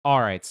All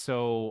right,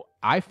 so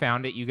I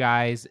found it, you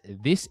guys.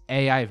 This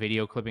AI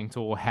video clipping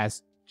tool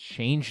has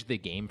changed the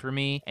game for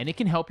me, and it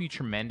can help you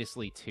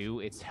tremendously too.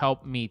 It's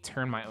helped me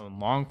turn my own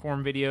long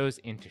form videos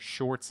into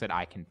shorts that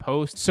I can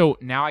post. So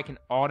now I can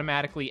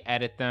automatically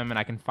edit them and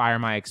I can fire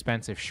my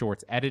expensive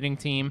shorts editing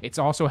team. It's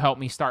also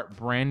helped me start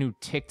brand new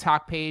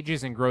TikTok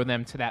pages and grow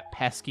them to that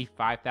pesky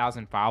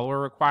 5,000 follower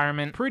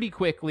requirement pretty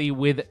quickly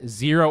with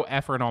zero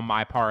effort on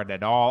my part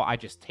at all. I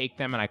just take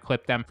them and I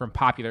clip them from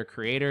popular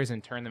creators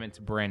and turn them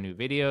into brand new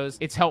videos.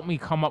 It's helped me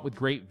come up with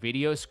great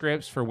video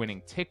scripts for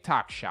winning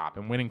TikTok shop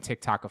and winning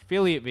TikTok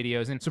affiliate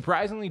videos, and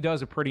surprisingly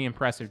does a pretty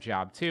impressive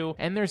job too.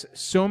 And there's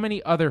so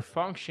many other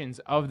functions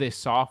of this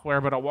software,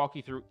 but I'll walk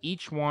you through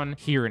each one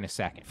here in a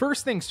second.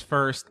 First things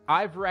first,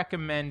 I've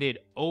recommended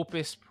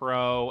Opus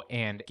Pro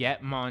and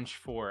Get Munch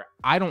for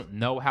I don't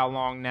know how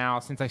long now,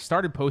 since I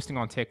started posting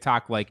on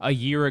TikTok like a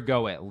year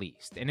ago at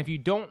least. And if you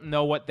don't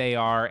know what they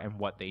are and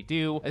what they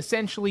do,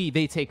 essentially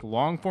they take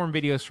long form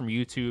videos from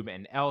YouTube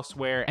and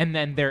elsewhere, and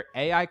then their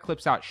AI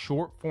clips out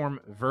short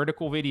form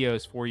vertical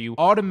videos for you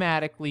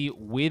automatically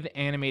with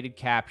animated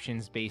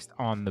captions based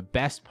on the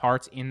best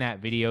parts in that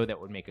video that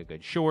would make a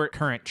good short,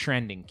 current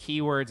trending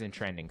keywords and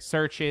trending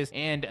searches,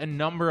 and a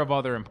number of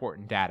other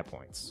important data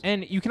points.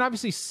 And you can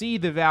obviously see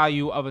the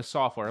value of a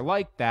software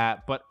like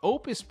that, but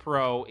Opus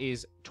Pro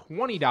is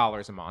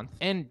 $20 a month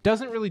and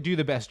doesn't really do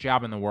the best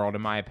job in the world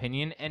in my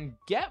opinion. And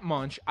Get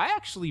Munch, I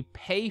actually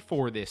pay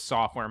for this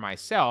software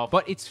myself,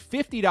 but it's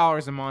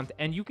 $50 a month,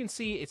 and you can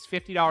see it's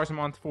 $50 a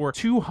month for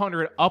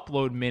 200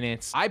 upload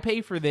minutes. I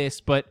pay for this,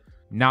 but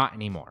not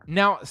anymore.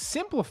 Now,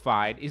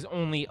 Simplified is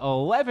only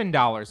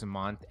 $11 a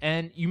month,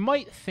 and you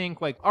might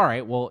think like, all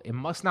right, well, it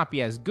must not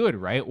be as good,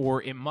 right?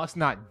 Or it must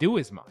not do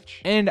as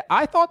much. And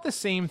I thought the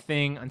same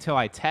thing until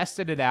I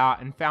tested it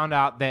out and found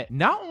out that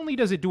not only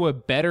does it do a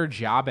better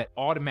job at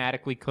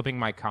automatically clipping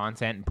my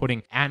content and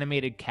putting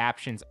animated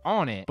captions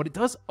on it, but it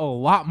does a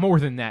lot more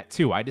than that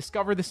too. I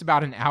discovered this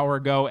about an hour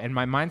ago, and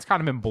my mind's kind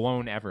of been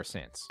blown ever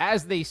since.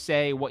 As they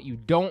say, what you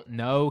don't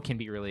know can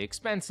be really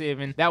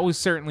expensive, and that was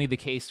certainly the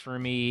case for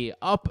me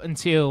up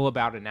until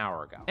about an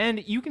hour ago.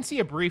 And you can see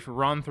a brief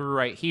run through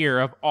right here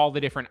of all the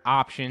different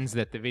options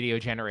that the video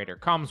generator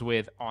comes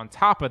with on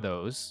top of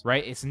those,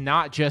 right? It's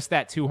not just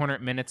that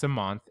 200 minutes a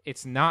month.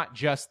 It's not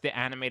just the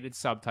animated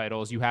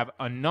subtitles. You have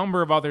a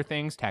number of other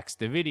things: text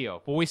to video,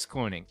 voice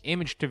cloning,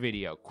 image to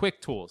video,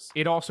 quick tools.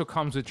 It also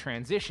comes with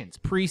transitions,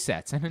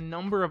 presets, and a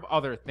number of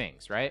other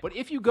things, right? But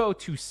if you go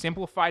to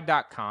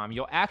simplified.com,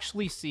 you'll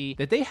actually see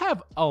that they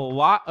have a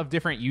lot of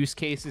different use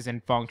cases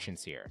and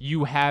functions here.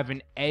 You have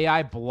an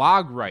AI blog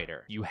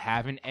writer, you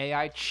have an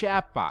AI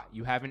chatbot,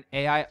 you have an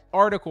AI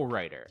article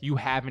writer, you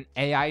have an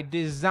AI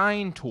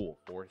design tool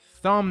for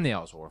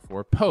thumbnails or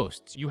for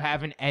posts, you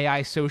have an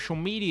AI social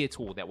media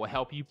tool that will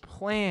help you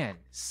plan,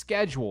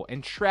 schedule,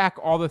 and track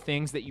all the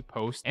things that you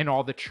post and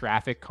all the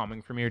traffic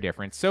coming from your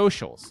different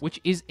socials,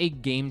 which is a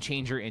game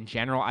changer in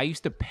general. I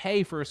used to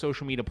pay for a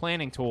social media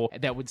planning tool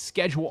that would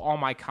schedule all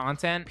my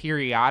content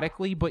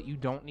periodically, but you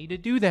don't need to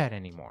do that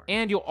anymore.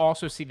 And you'll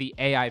also see the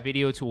AI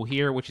video tool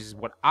here, which is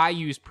what I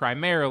use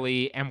primarily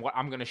and what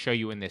I'm going to show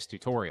you in this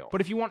tutorial.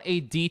 But if you want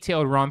a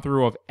detailed run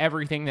through of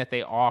everything that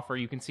they offer,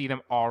 you can see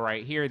them all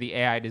right here: the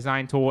AI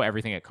design tool,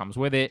 everything that comes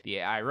with it, the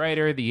AI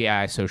writer, the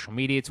AI social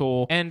media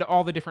tool, and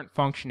all the different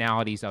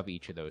functionalities of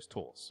each of those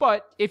tools.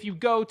 But if you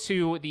go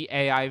to the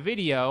AI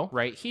video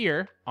right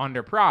here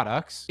under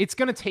products, it's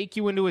going to take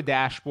you into a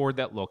dashboard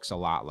that looks a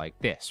lot like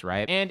this,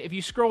 right? And if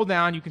you scroll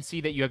down, you can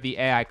see that you have the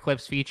AI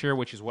clips feature,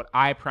 which is what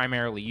I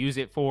primarily use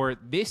it for.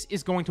 This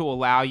is going to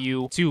allow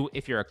you to,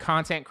 if you're a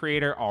content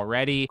creator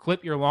already,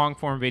 clip your long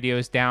form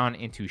videos down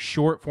into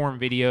short form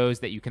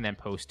videos that you can then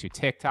post to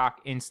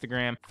TikTok,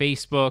 Instagram,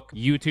 Facebook,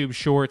 YouTube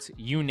Shorts,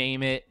 you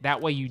name it.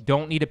 That way you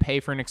don't need to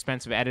pay for an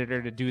expensive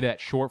editor to do that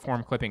short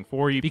form clipping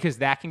for you, because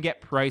that can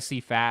get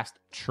pricey fast.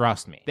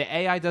 Trust me. The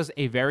AI does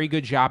a very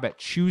good job at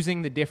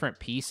choosing the different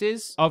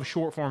pieces of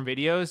short form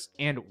videos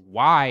and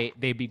why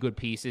they'd be good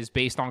pieces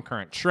based on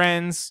current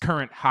trends,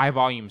 current high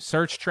volume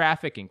search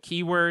traffic and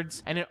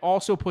keywords. And it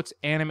also puts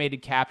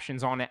animated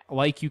captions on it,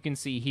 like you can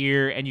see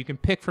here, and you can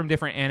pick from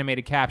different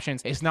animated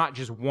captions. It's not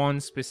just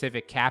one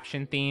specific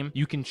caption theme.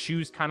 You can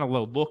choose kind of the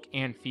look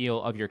and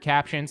feel of your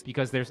captions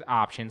because there's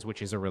options,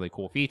 which is a really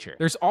cool feature.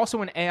 There's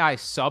also an AI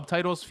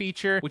subtitles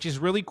feature, which is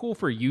really cool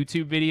for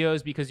YouTube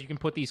videos because you can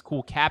put these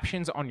cool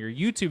captions on your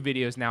YouTube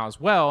videos now as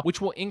well,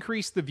 which will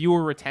increase the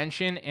viewer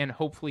retention and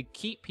hopefully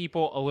keep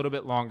people a little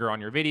bit longer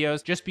on your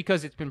videos, just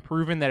because it's been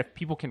proven that if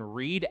people can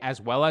read as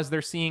well as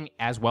they're seeing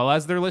as well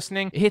as they're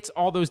listening, it hits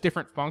all those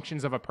different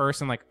functions of a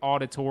person, like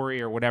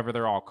auditory or whatever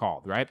they're all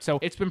called, right? So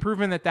it's been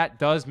proven that that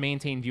does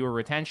maintain viewer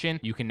retention.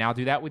 You can now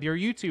do that with your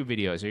YouTube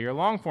videos or your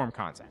long form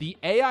content. The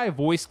AI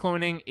voice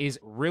cloning is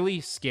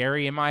really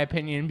scary in my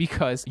opinion,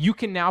 because you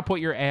can now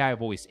put your AI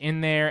voice in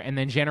there and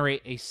then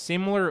generate a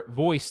similar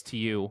voice to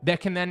you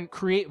that can then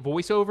create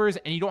voiceovers,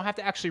 and you don't have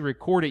to actually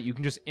record it. You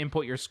can just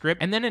input your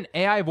script, and then an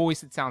AI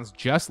voice that sounds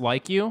just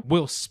like you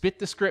will spit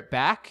the script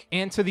back,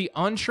 and to the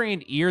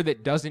untrained ear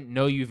that doesn't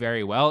know you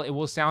very well, it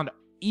will sound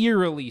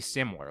eerily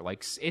similar.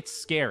 Like, it's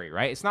scary,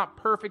 right? It's not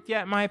perfect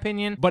yet, in my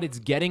opinion, but it's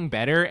getting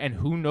better, and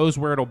who knows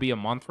where it'll be a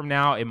month from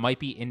now. It might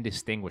be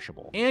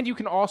indistinguishable. And you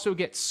can also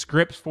get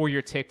scripts for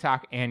your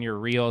TikTok and your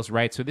Reels,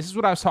 right? So this is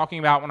what I was talking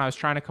about when I was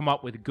trying to come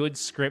up with good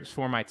scripts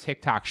for my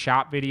TikTok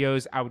shop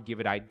videos. I would give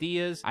it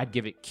ideas, I'd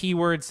give it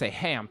keywords, say,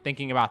 hey, I'm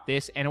thinking about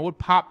this, and it would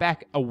pop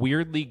back a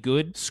weirdly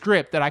good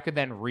script that I could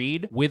then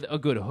read with a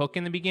good hook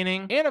in the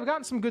beginning. And I've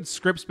gotten some good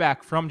scripts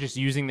back from just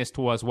using this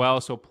tool as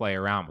well, so play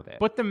around with it.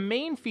 But the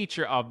main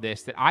feature of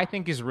this that I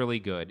think is really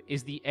good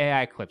is the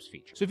AI clips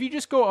feature. So if you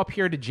just go up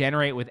here to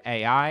generate with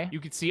AI, you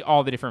can see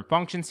all the different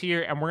functions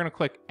here, and we're gonna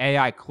click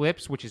AI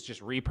clips, which is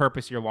just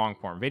repurpose your long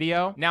form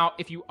video. Now,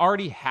 if you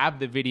already have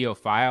the video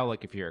file,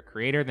 like if you're a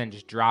creator, then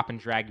just drop and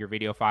drag your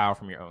video file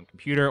from your own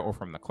computer or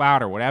from the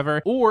cloud or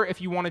whatever. Or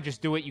if you want to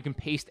just do it, you can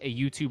paste a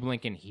YouTube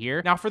link in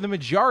here. Now, for the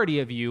majority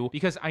of you,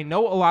 because I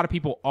know a lot of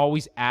people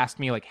always ask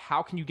me, like,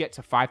 how can you get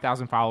to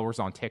 5,000 followers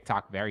on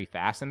TikTok very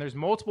fast? And there's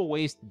multiple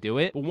ways to do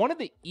it, but one of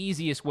the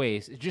easiest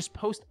ways is just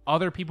post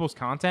other people's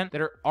content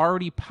that are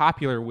already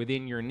popular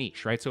within your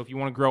niche, right? So if you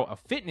want to grow a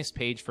fitness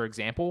page, for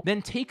example,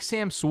 then take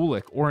Sam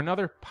Sulik or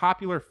another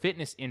popular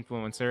fitness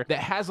influencer that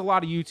has a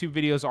lot of YouTube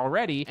videos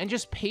already and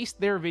just paste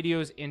their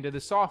videos into the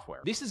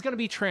software. This is going to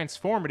be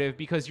transformative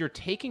because you're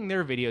taking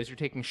their videos, you're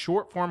taking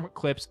short form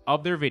clips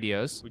of their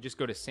videos. We just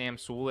go to Sam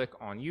Sulik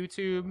on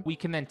YouTube. We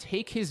can then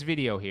take his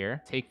video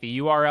here, take the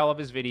URL of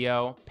his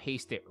video,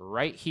 paste it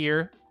right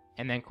here,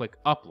 and then click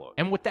upload.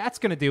 And what that's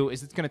gonna do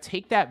is it's gonna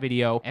take that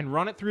video and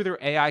run it through their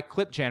AI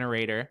clip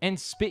generator and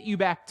spit you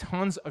back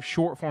tons of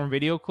short form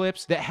video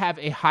clips that have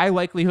a high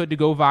likelihood to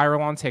go viral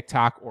on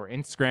TikTok or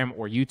Instagram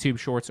or YouTube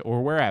Shorts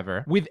or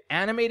wherever, with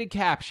animated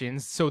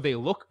captions so they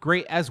look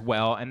great as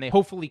well, and they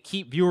hopefully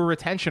keep viewer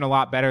retention a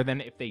lot better than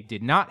if they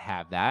did not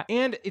have that.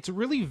 And it's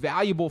really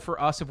valuable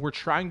for us if we're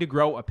trying to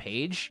grow a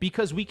page,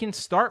 because we can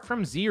start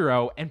from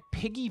zero and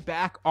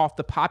piggyback off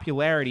the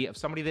popularity of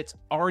somebody that's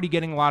already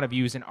getting a lot of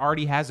views and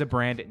already has a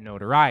brand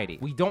notoriety.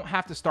 We don't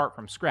have to start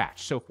from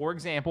scratch. So for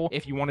example,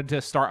 if you wanted to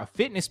start a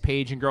fitness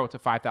page and grow it to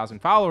 5,000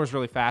 followers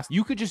really fast,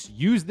 you could just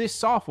use this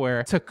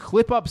software to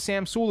clip up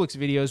Sam Sulik's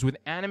videos with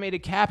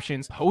animated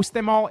captions, post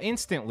them all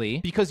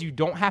instantly, because you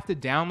don't have to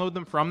download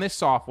them from this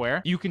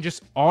software. You can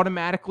just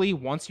automatically,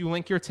 once you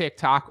link your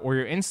TikTok or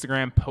your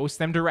Instagram, post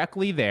them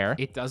directly there.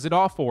 It does it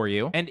all for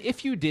you. And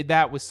if you did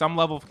that with some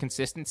level of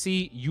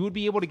consistency, you would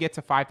be able to get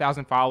to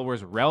 5,000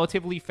 followers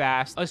relatively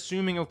fast,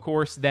 assuming of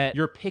course that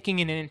you're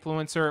picking an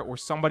influencer or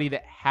somebody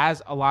that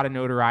has a lot of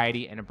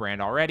notoriety and a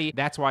brand already.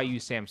 That's why I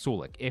use Sam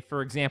Sulik. If,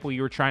 for example,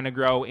 you were trying to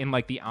grow in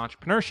like the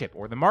entrepreneurship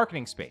or the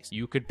marketing space,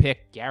 you could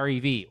pick Gary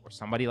Vee or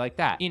somebody like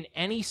that. In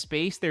any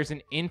space, there's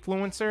an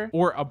influencer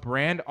or a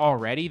brand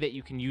already that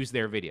you can use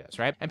their videos,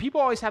 right? And people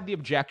always have the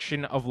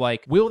objection of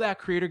like, will that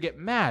creator get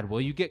mad?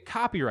 Will you get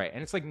copyright?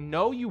 And it's like,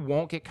 no, you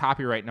won't get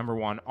copyright, number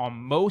one, on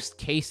most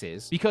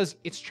cases, because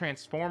it's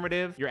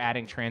transformative. You're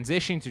adding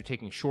transitions, you're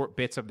taking short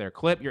bits of their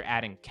clip, you're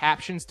adding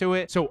captions to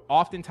it. So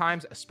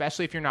oftentimes,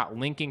 especially if you're not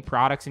linking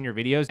products in your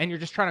videos and you're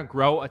just trying to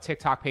grow a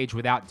TikTok page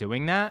without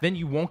doing that, then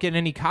you won't get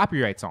any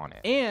copyrights on it.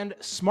 And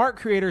smart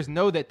creators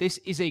know that this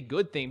is a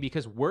good thing,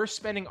 because we're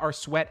spending our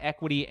sweat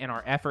equity and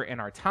our effort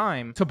and our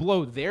time to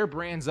blow their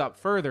brands up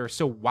further.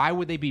 So why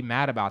would they be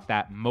mad about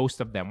that?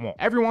 Most of them won't.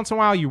 Every once in a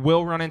while, you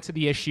will run into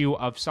the issue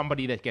of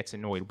somebody that gets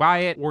annoyed by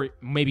it, or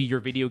maybe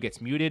your video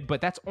gets muted,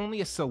 but that's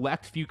only a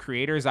select few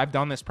creators. I've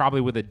done this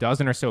probably with a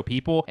dozen or so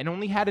people and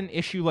only had an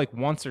issue like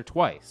once or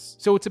twice.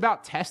 So it's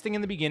about testing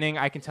in the beginning.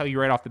 I can tell you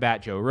right off the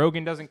bat, Joe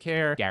Rogan doesn't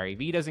care, Gary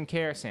Vee doesn't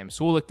care, Sam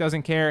Sulik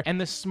doesn't care, and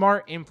the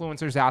smart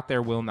influencers out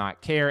there will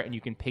not care, and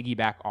you can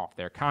piggyback off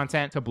their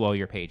content to blow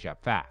your page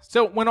up fast.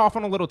 So went off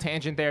on a little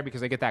tangent there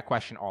because I get that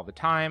question all the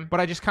time, but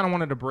I just kind of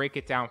wanted to break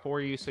it down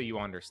for you so you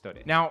understood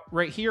it. Now,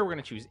 right here, we're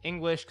going to choose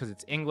English because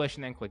it's English,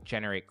 and then click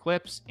generate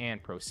clips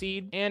and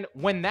proceed. And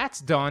when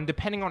that's done,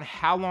 depending on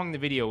how long the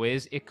video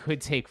is, it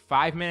could take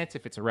 5 minutes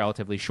if it's a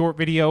relatively short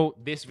video.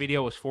 This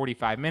video is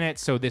 45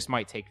 minutes, so this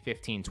might take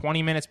 15,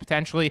 20 minutes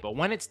potentially, but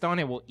when it's done,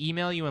 it will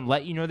email you and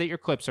let you know that your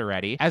clips are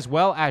ready, as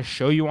well as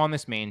show you on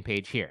this main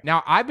page here.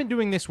 Now, I've been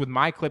doing this with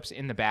my clips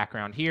in the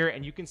background here,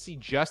 and you can see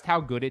just how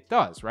good it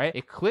does, right?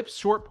 It clips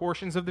short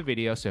portions of the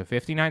video, so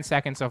 59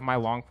 seconds of my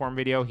long form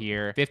video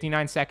here,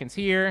 59 seconds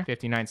here,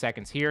 59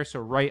 seconds here, so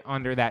right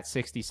under that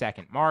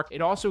 60-second mark.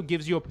 It also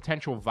gives you a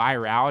potential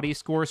virality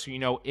score, so you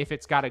know if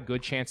it's got a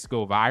good chance to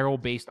go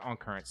viral based on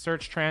current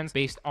search trends,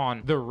 based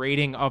on the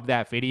rating of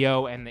that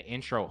video and the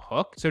intro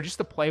hook. So just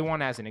to play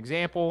one as an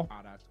example,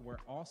 product where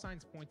all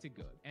signs point to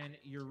good, and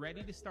you're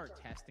ready to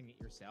start testing it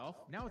yourself.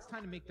 Now it's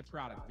time to make the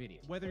product video,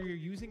 whether you're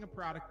using a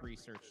product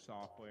research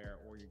software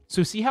or you're...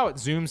 So see how it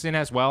zooms in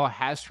as well,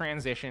 has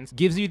transitions,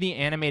 gives you the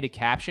animated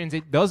captions.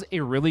 It does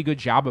a really good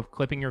job of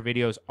clipping your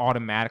videos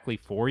automatically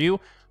for you.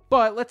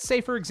 But let's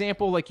say, for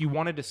example, like you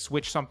wanted to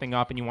switch something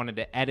up and you wanted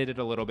to edit it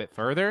a little bit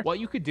further. What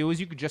you could do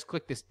is you could just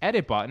click this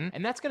edit button,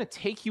 and that's going to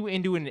take you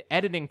into an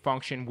editing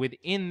function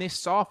within this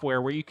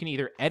software where you can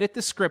either edit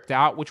the script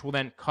out, which will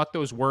then cut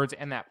those words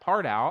and that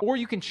part out, or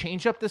you can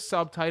change up the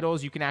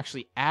subtitles. You can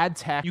actually add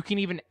text. You can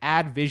even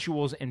add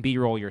visuals and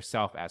B-roll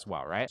yourself as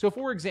well, right? So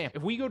for example,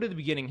 if we go to the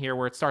beginning here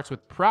where it starts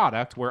with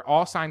product, where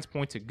all signs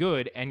point to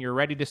good, and you're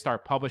ready to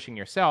start publishing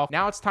yourself,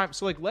 now it's time.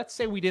 So like, let's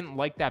say we didn't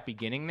like that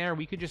beginning there.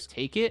 We could just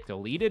take it,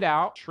 delete it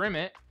out, trim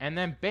it, and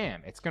then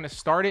bam, it's going to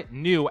start it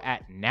new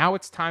at now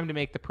it's time to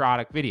make the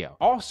product video.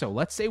 Also,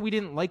 let's say we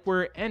didn't like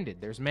where it ended.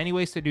 There's many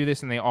ways to do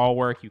this and they all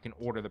work. You can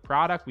order the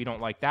product. We don't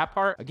like that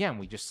part. Again,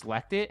 we just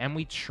select it and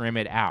we trim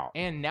it out.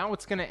 And now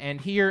it's going to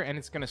end here and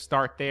it's going to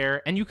start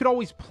there. And you could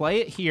always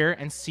play it here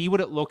and see what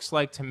it looks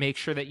like to make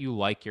sure that you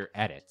like your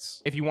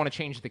edits. If you want to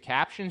change the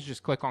captions,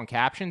 just click on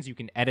captions. You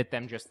can edit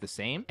them just the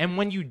same. And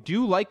when you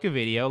do like a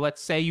video,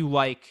 let's say you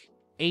like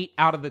 8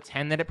 out of the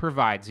 10 that it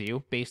provides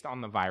you based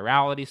on the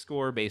virality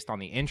score, based on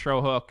the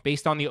intro hook,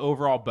 based on the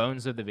overall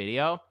bones of the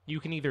video, you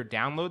can either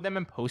download them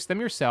and post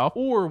them yourself,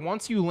 or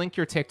once you link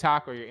your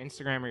TikTok or your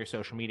Instagram or your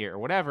social media or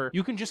whatever,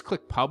 you can just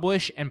click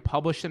publish and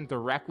publish them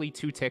directly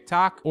to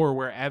TikTok or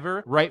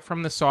wherever right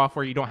from the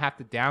software. You don't have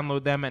to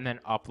download them and then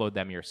upload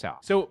them yourself.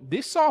 So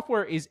this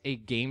software is a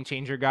game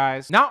changer,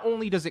 guys. Not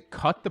only does it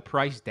cut the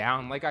price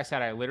down, like I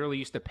said, I literally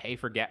used to pay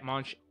for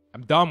Munch.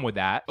 I'm done with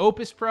that.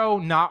 Opus Pro,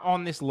 not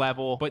on this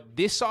level, but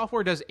this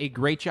software does a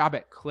great job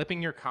at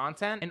clipping your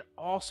content and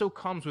also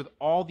comes with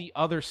all the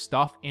other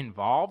stuff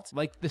involved,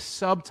 like the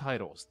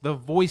subtitles, the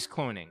voice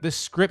cloning, the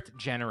script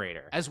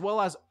generator, as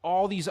well as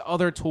all these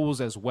other tools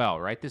as well,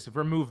 right? This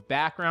remove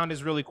background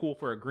is really cool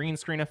for a green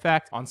screen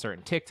effect on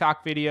certain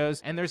TikTok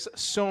videos, and there's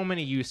so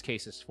many use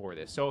cases for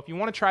this. So if you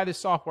want to try this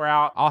software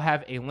out, I'll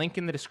have a link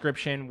in the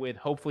description with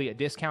hopefully a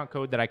discount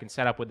code that I can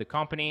set up with the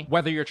company.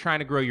 Whether you're trying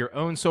to grow your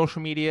own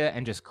social media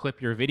and just clip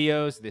your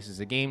videos, this is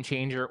a game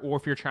changer. Or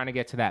if you're trying to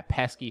get to that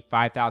pesky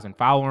 5,000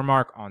 follower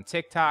mark on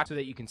TikTok so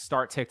that you can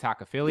start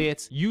TikTok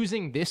affiliates,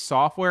 using this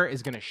software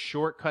is going to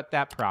shortcut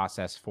that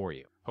process for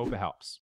you. Hope it helps.